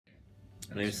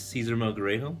My name is Cesar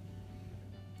Melgarejo. When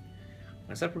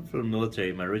I separated from the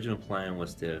military, my original plan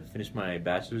was to finish my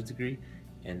bachelor's degree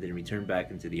and then return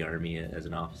back into the Army as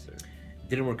an officer. It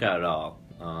didn't work out at all.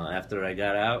 After I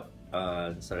got out,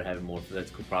 I started having more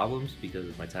physical problems because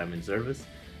of my time in service.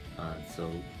 So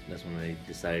that's when I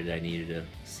decided I needed to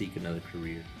seek another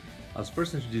career. I was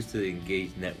first introduced to the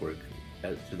Engaged Network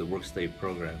through the Work Study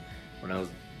program when I was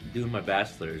doing my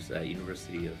bachelor's at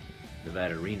University of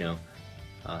Nevada, Reno.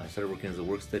 I started working as a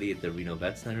work study at the Reno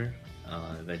Vet Center.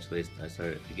 Eventually, I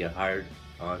started to get hired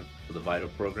on for the VITAL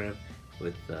program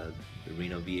with the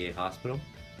Reno VA Hospital,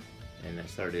 and I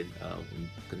started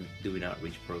doing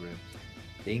outreach programs.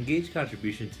 The engaged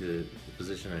contribution to the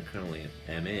position I currently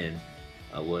am in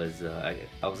was I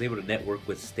was able to network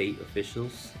with state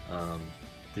officials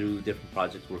through different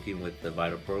projects working with the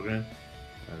VITAL program.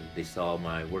 They saw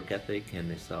my work ethic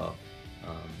and they saw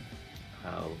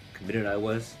how committed I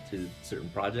was to certain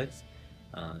projects,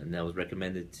 and that was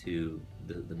recommended to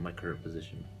my current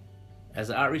position.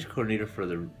 As an outreach coordinator for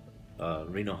the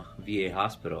Reno VA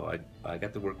Hospital, I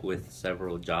got to work with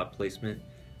several job placement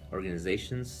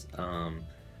organizations.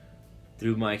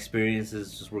 Through my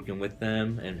experiences just working with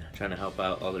them and trying to help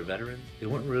out other veterans, they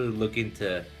weren't really looking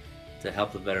to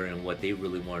help the veteran in what they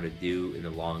really wanted to do in the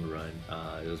long run.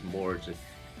 It was more just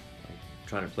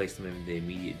trying to place them in the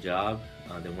immediate job.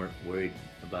 They weren't worried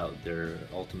about their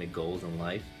ultimate goals in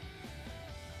life.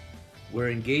 Where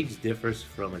Engaged differs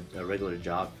from a regular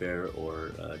job fair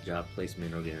or a job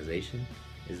placement organization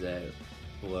is that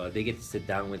they get to sit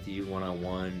down with you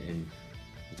one-on-one and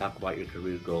talk about your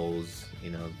career goals,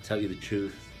 tell you the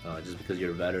truth. Just because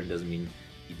you're a veteran doesn't mean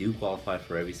you do qualify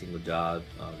for every single job.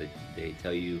 They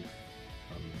tell you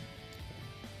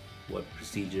what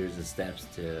procedures and steps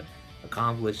to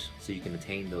accomplish so you can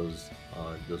attain those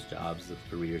jobs, those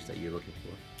careers that you're looking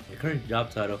for. My current job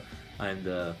title, I'm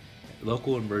the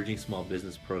Local Emerging Small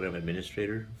Business Program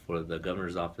Administrator for the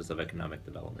Governor's Office of Economic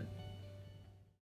Development.